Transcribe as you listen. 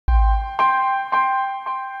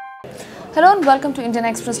Hello and welcome to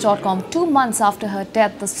IndianExpress.com. 2 months after her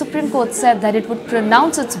death, the Supreme Court said that it would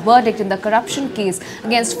pronounce its verdict in the corruption case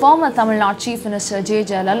against former Tamil Nadu Chief Minister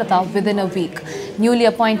Jayalalithaa within a week. Newly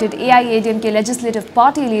appointed AIADMK Legislative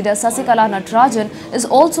Party leader Sasikala Natarajan is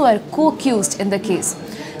also a co-accused in the case.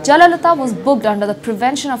 Jayalalithaa was booked under the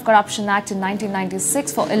Prevention of Corruption Act in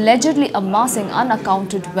 1996 for allegedly amassing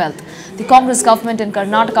unaccounted wealth. The Congress government in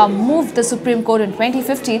Karnataka moved the Supreme Court in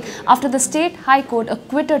 2015 after the State High Court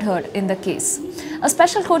acquitted her in the case. A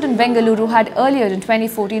special court in Bengaluru had earlier in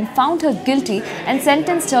 2014 found her guilty and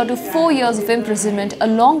sentenced her to 4 years of imprisonment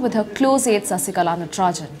along with her close aide Sasikala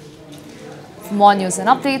Natarajan. For more news and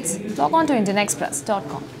updates, log on to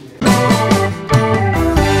IndianExpress.com.